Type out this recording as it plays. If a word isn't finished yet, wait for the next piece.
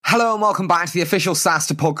Hello and welcome back to the official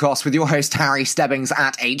SaaStr podcast with your host Harry Stebbings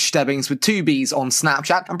at HStebbings with 2 B's on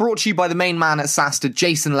Snapchat, and brought to you by the main man at SaaStr,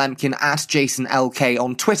 Jason Lemkin at JasonLK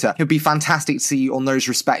on Twitter. It would be fantastic to see you on those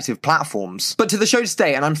respective platforms. But to the show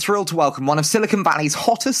today, and I'm thrilled to welcome one of Silicon Valley's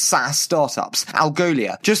hottest SaaS startups,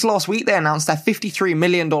 Algolia. Just last week they announced their $53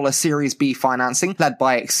 million Series B financing, led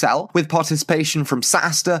by Excel, with participation from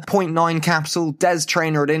SaaStr, Point 9 Capital, Des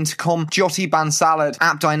Traynor at Intercom, Jyoti Bansalad,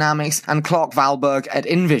 AppDynamics, and Clark Valberg at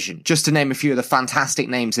InVision, just to name a few of the fantastic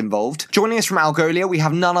names involved. Joining us from Algolia, we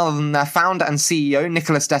have none other than their founder and CEO,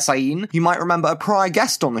 Nicolas Dessaigne. You might remember a prior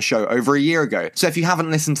guest on the show over a year ago. So if you haven't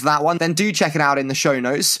listened to that one, then do check it out in the show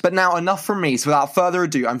notes. But now enough from me, so without further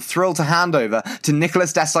ado, I'm thrilled to hand over to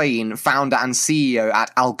Nicolas Dessaigne, founder and CEO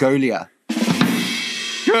at Algolia.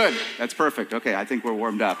 Good. That's perfect. Okay, I think we're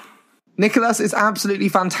warmed up. Nicolas, it's absolutely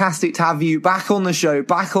fantastic to have you back on the show,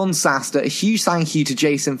 back on SaaStr. A huge thank you to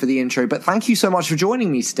Jason for the intro, but thank you so much for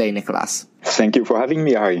joining me today, Nicolas. Thank you for having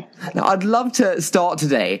me, Harry. Now, I'd love to start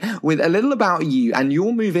today with a little about you and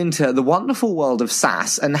your move into the wonderful world of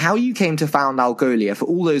SaaS and how you came to found Algolia for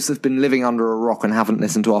all those that have been living under a rock and haven't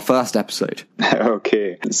listened to our first episode.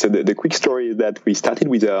 Okay, so the quick story is that we started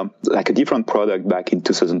with a different product back in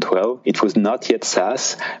 2012. It was not yet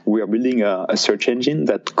SaaS. We were building a search engine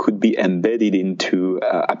that could be embedded into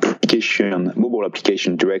mobile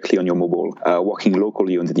application directly on your mobile, working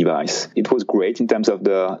locally on the device. It was great in terms of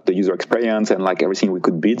the user experience and like everything we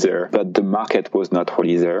could build there, but the market was not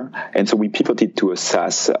really there. And so we pivoted to a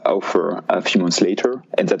SaaS offer a few months later,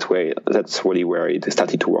 and that's really where it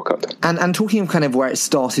started to work out. And talking of kind of where it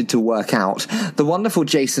started to work out, the wonderful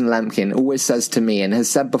Jason Lemkin always says to me, and has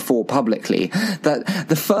said before publicly, that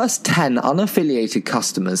the first 10 unaffiliated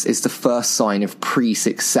customers is the first sign of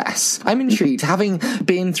pre-success. I'm intrigued, having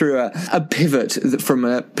been through a pivot from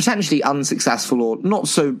a potentially unsuccessful or not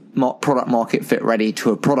so product market fit ready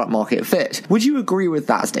to a product market fit. Would you agree with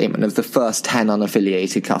that statement of the first 10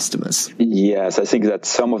 unaffiliated customers? Yes, I think that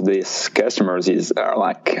some of these customers are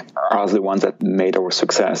the ones that made our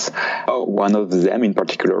success. One of them in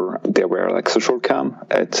particular, they were like SocialCam.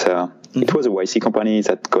 It was a YC company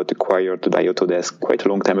that got acquired by Autodesk quite a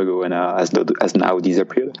long time ago and has now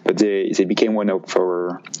disappeared. But they became one of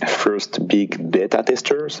our first big beta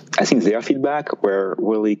testers. I think their feedback were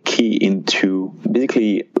really key into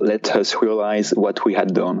basically let us realize what we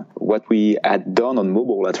had done on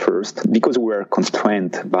mobile at first. Because we were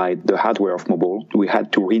constrained by the hardware of mobile, we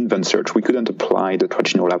had to reinvent search. We couldn't apply the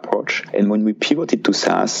traditional approach. And when we pivoted to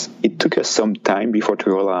SaaS, it took us some time before to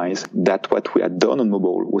realize that what we had done on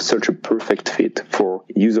mobile was such a perfect fit for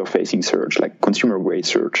user-facing search, like consumer-grade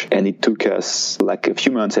search. And it took us like a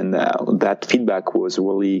few months, and that feedback was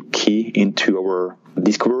really key into our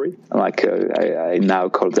discovery. I now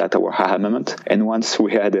call that our aha moment. And once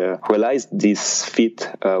we had realized this fit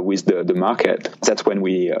with the market, that's when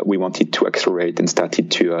we wanted to accelerate and started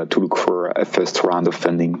to look for a first round of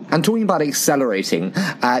funding. And talking about accelerating,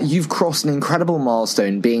 you've crossed an incredible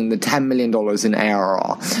milestone, being the $10 million in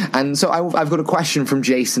ARR. And so I've got a question from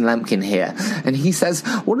Jason Lemkin here, and he says,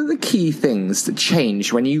 what are the key things that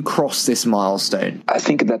changed when you crossed this milestone? I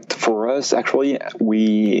think that for us, actually,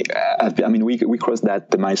 we crossed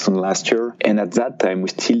the milestone last year, and at that time we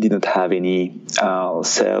still didn't have any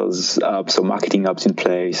sales ops or marketing ops in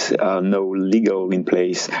place, no legal in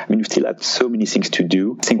place. We still had so many things to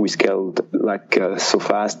do. I think we scaled so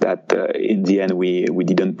fast that in the end we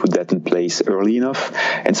didn't put that in place early enough.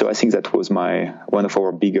 And so I think that was one of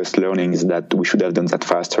our biggest learnings, that we should have done that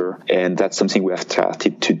faster, and that's something we have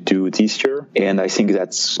started to do this year. And I think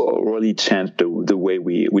that's really changed the way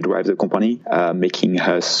we drive the company, making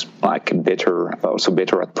us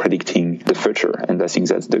better at predicting the future. And I think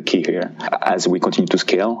that's the key here. As we continue to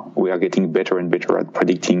scale, we are getting better and better at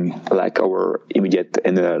predicting our immediate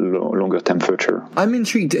and longer term future. I'm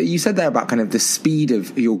intrigued. You said there about kind of the speed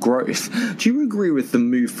of your growth. Do you agree with the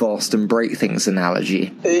move fast and break things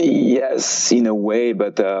analogy? Yes, in a way,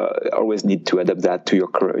 but always need to adapt that to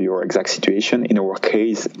your exact situation. In our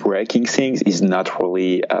case, breaking things is not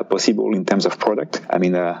really possible in terms of product.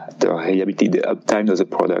 The reliability, the uptime of the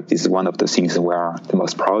product is one of the things we are the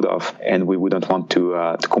most proud of, and we wouldn't want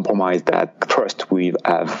to compromise that trust we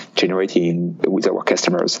have generated with our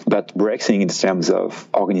customers. But breaking in terms of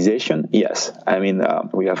organization, yes.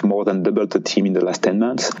 We have more than doubled the team in the last 10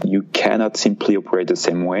 months. You cannot simply operate the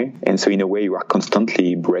same way, and so in a way you are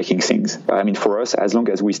constantly breaking things. For us, as long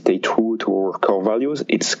as we stay true to our core values,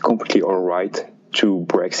 it's completely all right to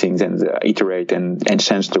break things and iterate and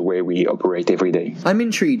change the way we operate every day. I'm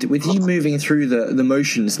intrigued with you moving through the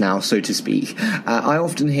motions now, so to speak. I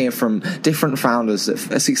often hear from different founders that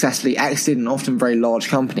have successfully exited in often very large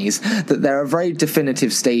companies that there are very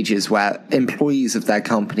definitive stages where employees of their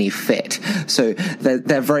company fit. So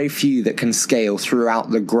there are very few that can scale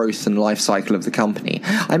throughout the growth and life cycle of the company.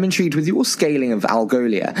 I'm intrigued with your scaling of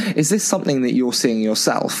Algolia. Is this something that you're seeing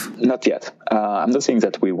yourself? Not yet. I'm not saying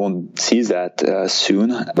that we won't see that soon,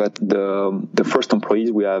 but the first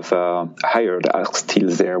employees we have hired are still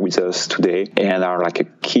there with us today and are like a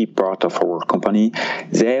key part of our company.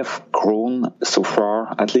 They have grown so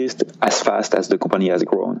far, at least as fast as the company has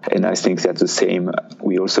grown. And I think that's the same.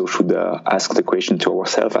 We also should ask the question to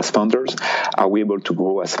ourselves as founders, are we able to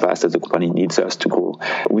grow as fast as the company needs us to grow?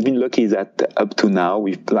 We've been lucky that up to now,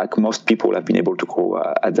 like most people, have been able to grow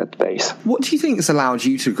at that pace. What do you think has allowed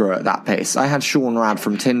you to grow at that pace? I had Sean Rad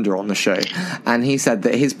from Tinder on the show, and he said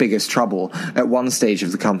that his biggest trouble at one stage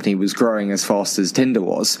of the company was growing as fast as Tinder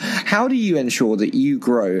was. How do you ensure that you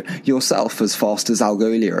grow yourself as fast as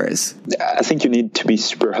Algolia is? I think you need to be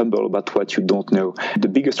super humble about what you don't know. The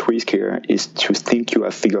biggest risk here is to think you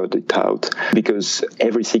have figured it out, because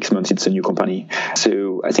every 6 months it's a new company.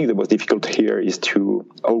 So I think the most difficult here is to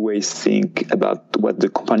always think about what the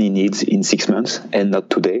company needs in 6 months and not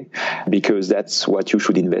today, because that's what you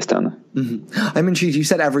should invest on. Mm-hmm. I'm intrigued. You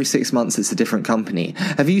said every 6 months it's a different company.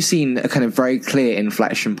 Have you seen a kind of very clear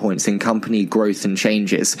inflection points in company growth and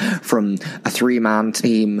changes from a 3-man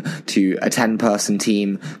team to a 10-person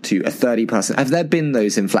team to a 30-person? Have there been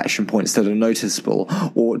those inflection points that are noticeable,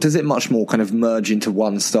 or does it much more kind of merge into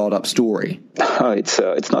one startup story?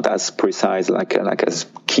 It's not as precise like as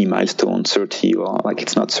key milestone 30, or like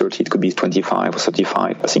it's not 30, it could be 25 or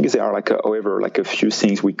 35. I think there are however a few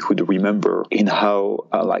things we could remember in how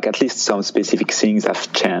at least some specific things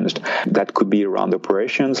have changed. That could be around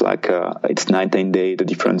operations, it's 9-10 days the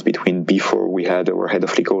difference between before we had our head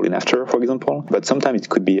of legal and after, for example. But sometimes it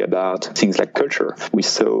could be about things like culture. We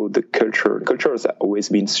saw the culture has always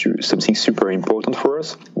been something super important for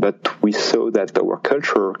us, but we saw that our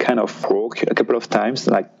culture kind of broke a couple of times,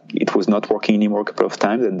 it was not working anymore a couple of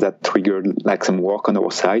times, and that triggered some work on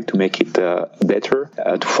our side to make it better,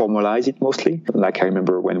 to formalize it mostly. I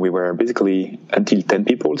remember when we were basically until 10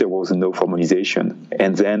 people, there was no formalization.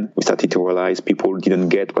 And then we started to realize people didn't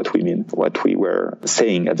get what we were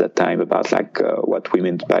saying at that time about what we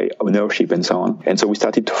meant by ownership and so on. And so we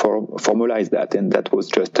started to formalize that, and that was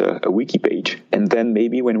just a wiki page. And then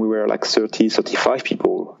maybe when we were 30, 35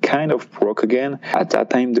 people, kind of broke again. At that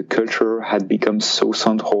time, the culture had become so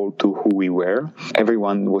central to who we were.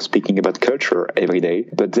 Everyone was speaking about culture every day,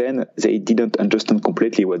 but then they didn't understand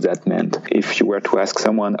completely what that meant. If you were to ask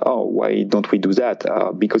someone, why don't we do that?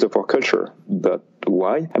 Because of our culture. But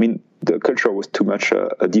why? The culture was too much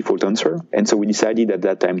a default answer. And so we decided at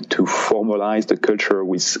that time to formalize the culture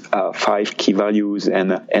with 5 key values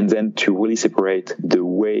and then to really separate the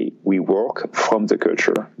way we work from the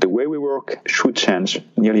culture. The way we work should change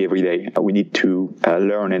nearly every day. We need to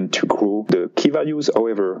learn and to grow. The key values,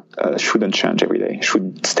 however, shouldn't change every day,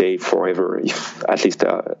 should stay forever, if at least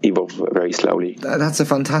evolve very slowly. That's a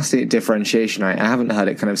fantastic differentiation. I haven't heard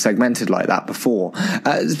it kind of segmented like that before.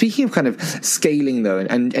 Speaking of kind of scaling though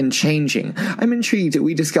and changing, I'm intrigued that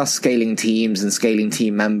we discuss scaling teams and scaling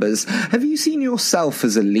team members. Have you seen yourself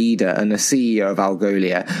as a leader and a CEO of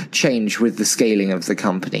Algolia change with the scaling of the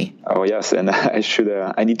company? Oh yes, and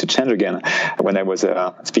I need to change again. When I was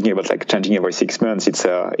speaking about changing every 6 months,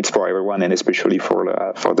 it's for everyone, and especially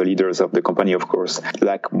for the leaders of the company, of course.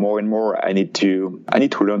 More and more, I need to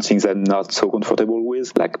learn things I'm not so comfortable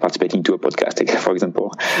with, like participating to a podcast, for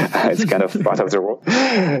example. It's kind of part of the role.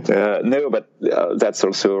 No, but that's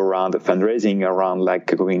also around the fundraising, around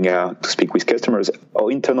going to speak with customers,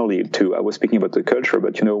 or internally too. I was speaking about the culture,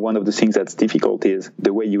 but one of the things that's difficult is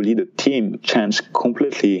the way you lead a team change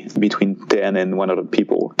completely between 10 and 100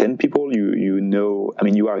 people. 10 people,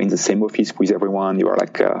 you are in the same office with everyone, you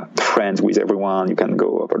are friends with everyone, you can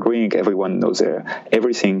go for a drink, everyone knows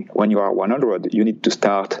everything. When you are 100, you need to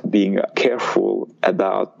start being careful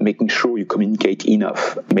about making sure you communicate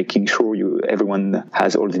enough, making sure everyone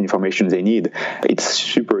has all the information they need. It's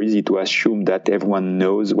super easy to assume that everyone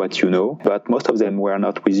knows what you know, but most of them were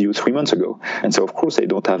not with you 3 months ago. And so, of course, they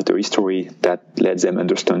don't have the history that lets them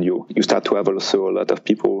understand you. You start to have also a lot of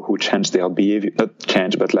people who change their behavior, not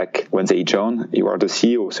change, but when they join, you are the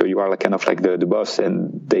CEO, so you are kind of the boss,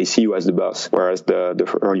 and they see you as the boss. Whereas the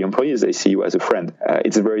early employees, they see you as a friend.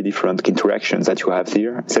 It's a very different interactions that you have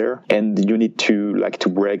there, and you need to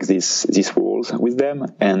break these walls with them,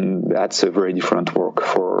 and that's a very different work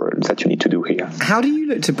that you need to do here. How do you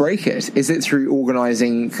look to break it? Is it through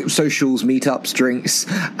organising socials, meetups, drinks?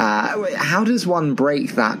 How does one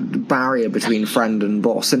break that barrier between friend and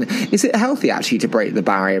boss? And is it healthy actually to break the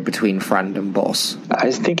barrier between friend and boss?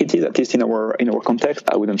 I think it is, at least in our context.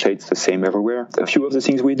 I wouldn't say it's the same everywhere. A few of the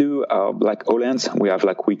things we do are like All-Hands. We have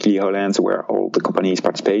like weekly All-Hands where all the company is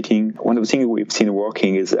participating. One of the things we've seen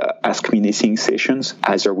working is Ask Me Anything sessions,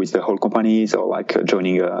 either with the whole companies or like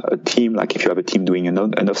joining a team. Like if you have a team doing an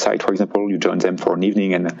offsite, for example, you join them for an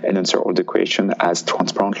evening and answer all the questions as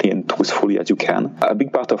transparently and truthfully as you can. A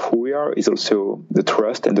big part of who we are is also the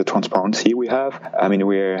trust and the transparency we have. I mean,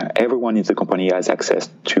 where everyone in the company has access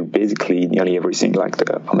to basically nearly everything, like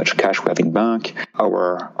how much cash we have in bank,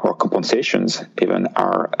 our compensations even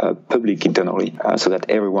are public internally, so that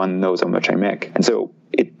everyone knows how much I make. And so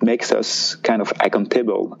it makes us kind of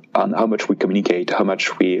accountable on how much we communicate, how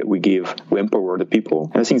much we give, we empower the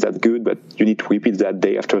people. And I think that's good, but you need to repeat that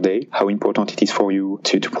day after day, how important it is for you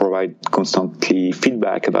to provide constantly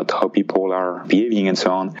feedback about how people are behaving and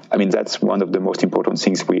so on. I mean, that's one of the most important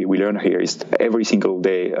things we learn here is every single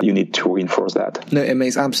day you need to reinforce that. No, it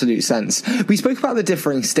makes absolute sense. We spoke about the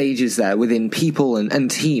differing stages there within people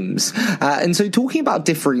and teams. And so talking about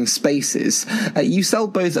differing spaces, you sell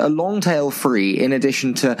both a long tail free in addition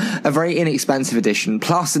to a very inexpensive edition,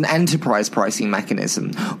 plus an enterprise pricing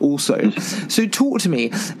mechanism also. So talk to me,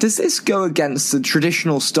 does this go against the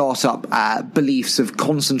traditional startup beliefs of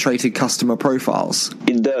concentrated customer profiles?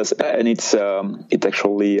 It does, and it's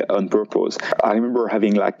actually on purpose. I remember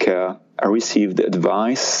having I received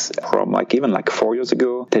advice from even 4 years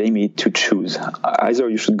ago telling me to choose. Either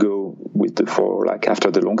you should go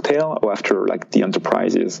after the long tail or after the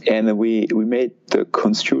enterprises. And we made the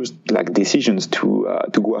conscious decisions to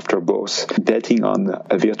go after both, betting on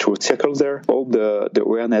a virtuous circle there. All the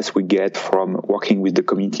awareness we get from working with the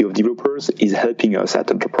community of developers is helping us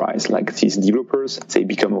at enterprise. These developers, they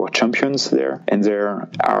become our champions there, and they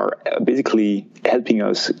are basically helping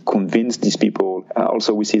us convince these people.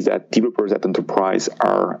 Also, we see that developers at enterprise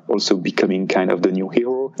are also becoming kind of the new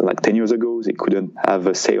hero. 10 years ago, they couldn't have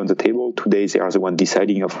a say on the table. Today, they are the one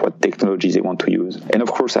deciding of what technologies they want to use. And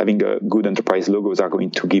of course, having a good enterprise logos are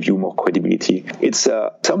going to give you more credibility. It's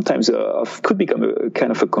sometimes could become a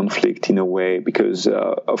kind of a conflict in a way, because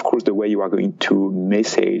of course, the way you are going to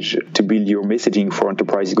build your messaging for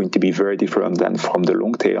enterprise is going to be very different than from the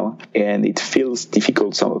long tail. And it feels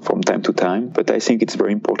difficult from time to time, but I think it's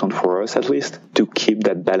very important for us, at least, to keep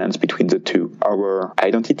that balance between the two. Our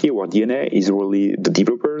identity, our DNA is really the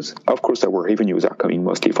developers. Of course, our revenues are coming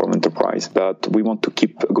mostly from enterprise, but we want to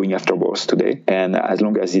keep going after both today. And as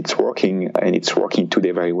long as it's working, and it's working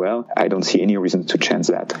today very well, I don't see any reason to change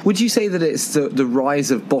that. Would you say that it's the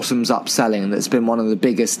rise of bottoms-up selling that's been one of the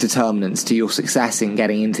biggest determinants to your success in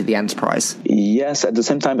getting into the enterprise? Yes. At the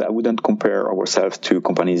same time, I wouldn't compare ourselves to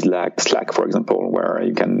companies like Slack, for example, where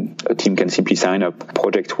a team can simply sign up.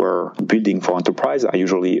 Projects we're building for enterprise are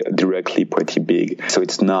usually directly pretty big, so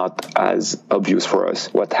it's not as obvious for us.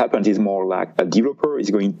 What happens is more like a developer is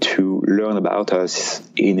going to learn about us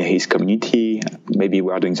in his community. Maybe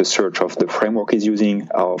we are doing the search of the framework he's using,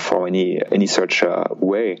 or for any such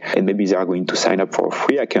way, and maybe they are going to sign up for a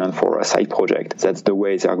free account for a side project. That's the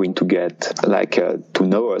way they are going to get to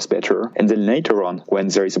know us better. And then later on, when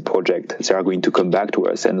there is a project, they are going to come back to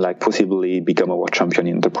us and possibly become our champion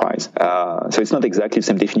in enterprise. So it's not exactly the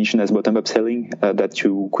same definition as bottom-up selling that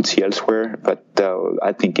you could see elsewhere, but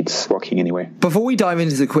I think it's working anyway. Before we dive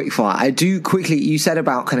into the quickfire, I do quickly, you said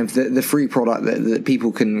about kind of the free product that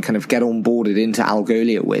people can kind of get onboarded into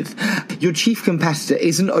Algolia with. Your chief competitor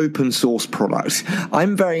is an open source product.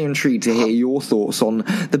 I'm very intrigued to hear your thoughts on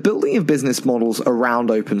the building of business models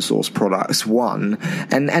around open source products, one,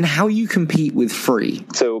 and how you compete with free.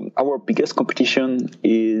 So our biggest competition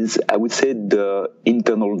is, I would say, the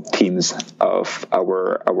internal teams of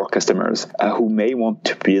our customers who may want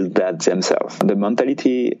to build that themselves. The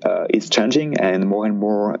mentality is changing, and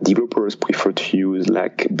more developers prefer to use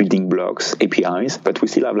building blocks, APIs, but we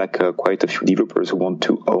still have quite a few developers who want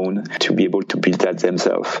to be able to build that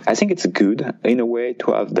themselves. I think it's good in a way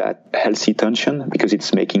to have that healthy tension, because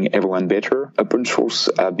it's making everyone better. Open source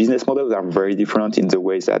business models are very different in the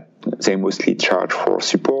ways that they mostly charge for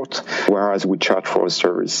support, whereas we charge for a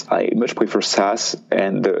service. I much prefer SaaS,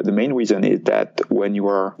 and the main reason is that when you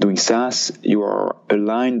are doing SaaS, you are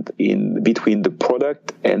aligned in between the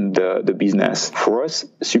product and the business. For us,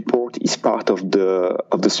 support is part of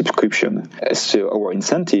the subscription. So our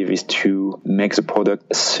incentive is to make the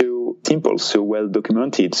product so simple, so well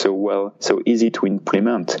documented, so easy to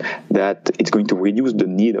implement that it's going to reduce the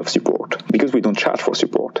need of support because we don't charge for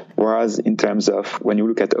support. Whereas in terms of when you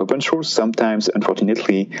look at open source, sometimes,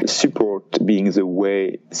 unfortunately, support being the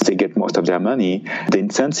way they get most of their money, the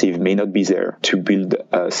incentive may not be there to build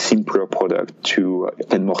a simpler product, to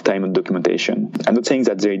spend more time on documentation. I'm not saying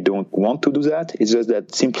that they don't want to do that. It's just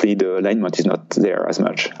that simply the alignment is not there as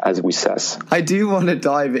much as with SaaS. I do want to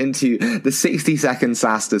dive into the 60-second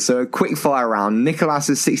SaaStr. So a quick fire round.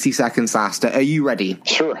 Nicolas's 60-second SaaStr. Are you ready?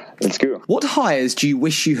 Sure, let's go. What hires do you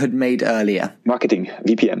wish you had made earlier? Marketing,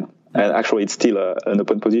 VPM. And actually, it's still an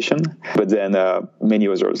open position. But then many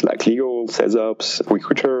others like legal, sales ops,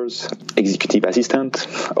 recruiters, executive assistant,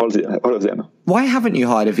 all of them. Why haven't you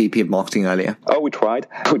hired a VP of marketing earlier? Oh, we tried.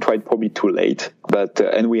 We tried probably too late. But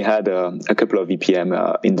and we had a couple of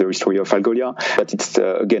VPM in the history of Algolia. But it's,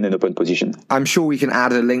 again, an open position. I'm sure we can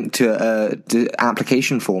add a link to the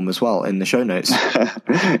application form as well in the show notes.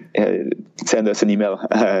 Send us an email,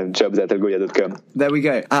 jobs@algolia.com. There we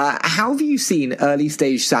go. How have you seen early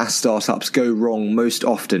stage SaaS startups go wrong most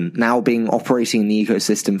often, now being operating in the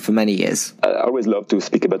ecosystem for many years? I always love to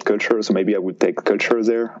speak about culture, so maybe I would take culture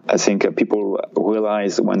there. I think people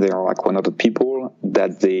realize when they are like 100 people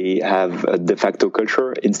that they have a de facto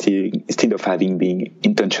culture instead of being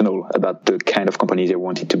intentional about the kind of company they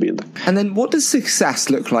wanted to build. And then what does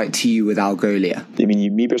success look like to you with Algolia? I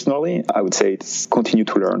mean, me personally, I would say it's continue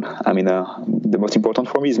to learn. I mean, the most important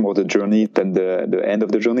for me is more the journey than the end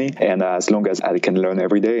of the journey. And as long as I can learn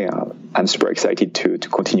every day, I'm super excited to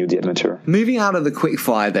continue the adventure. Moving out of the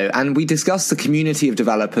quickfire though, and we discussed the community of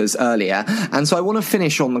developers earlier, and so I want to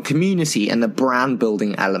finish on the community and the brand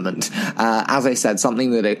building element. As I said,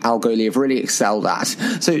 something that Algolia have really excelled at.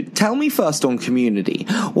 So tell me first on community,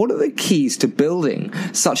 what are the keys to building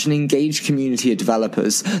such an engaged community of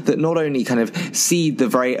developers that not only kind of seed the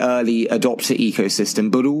very early adopter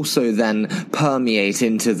ecosystem, but also then permeate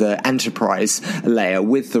into the enterprise layer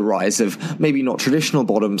with the rise of maybe not traditional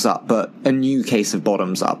bottoms up, but a new case of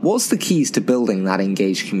bottoms up? What's the keys to building that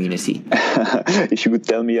engaged community? If you would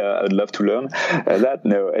tell me, I'd love to learn that.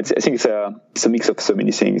 No, I think it's a mix of so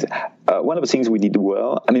many things. One of the things we did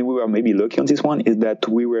well, I mean, we were maybe lucky on this one, is that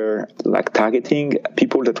we were like targeting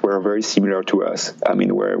people that were very similar to us. I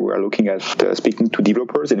mean, we were looking at speaking to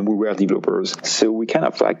developers, and we were developers. So we kind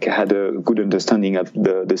of like had a good understanding of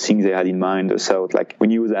the things they had in mind. So like we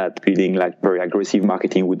knew that building like very aggressive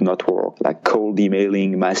marketing would not work, like cold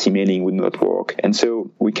emailing, mass emailing would not work. And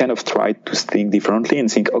so we kind of tried to think differently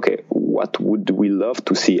and think, okay, what would we love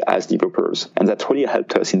to see as developers? And that really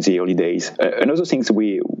helped us in the early days. Another thing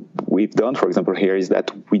we've done, for example, here is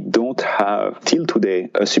that we don't have, till today,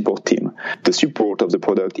 a support team. The support of the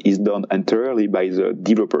product is done entirely by the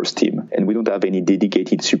developers team, and we don't have any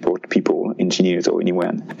dedicated support people, engineers or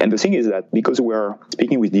anyone. And the thing is that because we are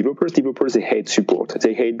speaking with developers, they hate support.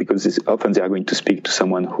 They hate because often they are going to speak to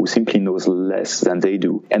someone who simply knows less than they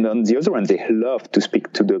do. And on the other hand, they love to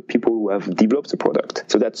speak to the people who have developed the product.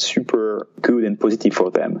 So that's super good and positive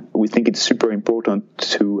for them. We think it's super important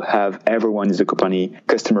to have everyone in the company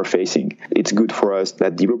customer facing. It's good for us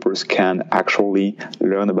that developers can actually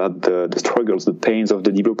learn about the struggles, the pains of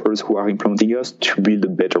the developers who are implementing us to build a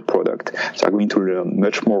better product. So are going to learn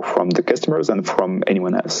much more from the customers than from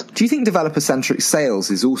anyone else. Do you think developer-centric sales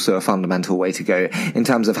is also a fundamental way to go in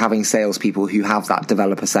terms of having salespeople who have that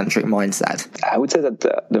developer-centric mindset? I would say that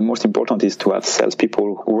the most important is to have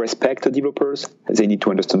salespeople who respect the developers. They need to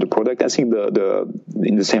understand the product. I think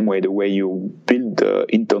in the same way, the way you build the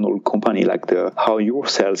internal company, like how your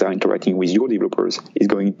sales are interacting with your developers, is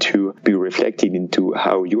going to be reflected into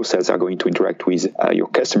how your sales are going to interact with your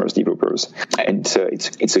customers' developers. And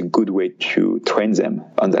it's a good way to train them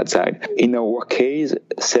on that side. In our case,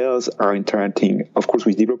 sales are interacting, of course,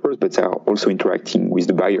 with developers, but they are also interacting with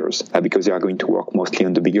the buyers because they are going to work mostly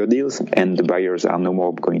on the bigger deals, and the buyers are no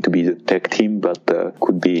more going to be the tech team, but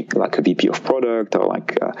could be like a VP of product or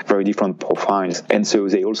like very different profiles. And so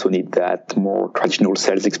they also need that more traditional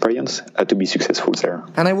sales experience to be successful there.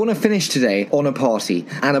 And I want to finish today on a party,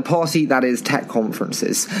 and a party that is tech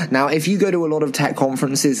conferences. Now, if you go to a lot of tech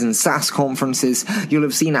conferences and SaaS conferences, you'll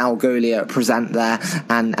have seen Algolia present there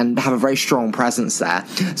and have a very strong presence there.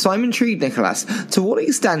 So I'm intrigued, Nicolas, to what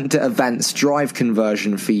extent do events drive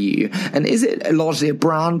conversion for you? And is it largely a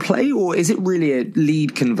brand play, or is it really a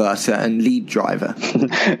lead converter and lead driver?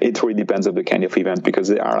 It really depends on the kind of event, because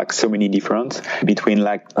there are like so many different between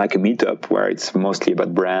like a meetup where it's mostly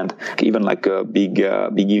about brand, even like big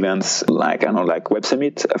events like, I don't know, like Web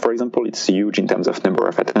Summit, for example. It's huge in terms of number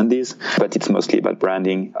of attendees, but it's mostly about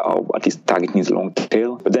branding, or at least targeting the long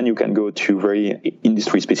tail. But then you can go to very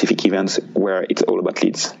industry specific events events where it's all about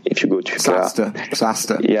leads. If you go to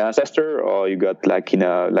SaaStr. Yeah, SaaStr, or you got like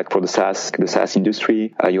for the SaaS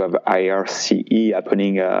industry, you have IRCE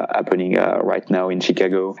happening right now in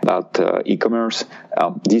Chicago about e-commerce.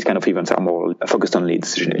 These kind of events are more focused on lead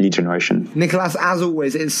generation. Nicolas, as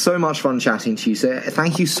always, it's so much fun chatting to you. So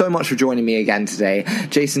thank you so much for joining me again today.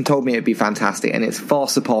 Jason told me it'd be fantastic, and it's far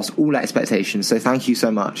surpassed all expectations. So thank you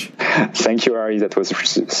so much. Thank you, Ari. That was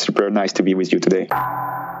super nice to be with you today.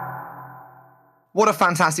 What a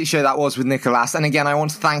fantastic show that was with Nicolas. And again, I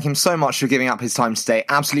want to thank him so much for giving up his time today.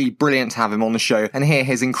 Absolutely brilliant to have him on the show and hear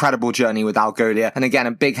his incredible journey with Algolia. And again,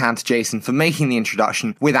 a big hand to Jason for making the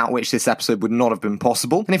introduction, without which this episode would not have been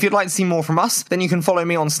possible. And if you'd like to see more from us, then you can follow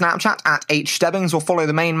me on Snapchat at HStebbings, or follow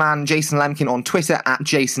the main man, Jason Lemkin, on Twitter at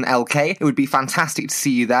JasonLK. It would be fantastic to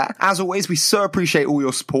see you there. As always, we so appreciate all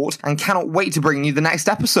your support and cannot wait to bring you the next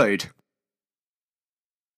episode.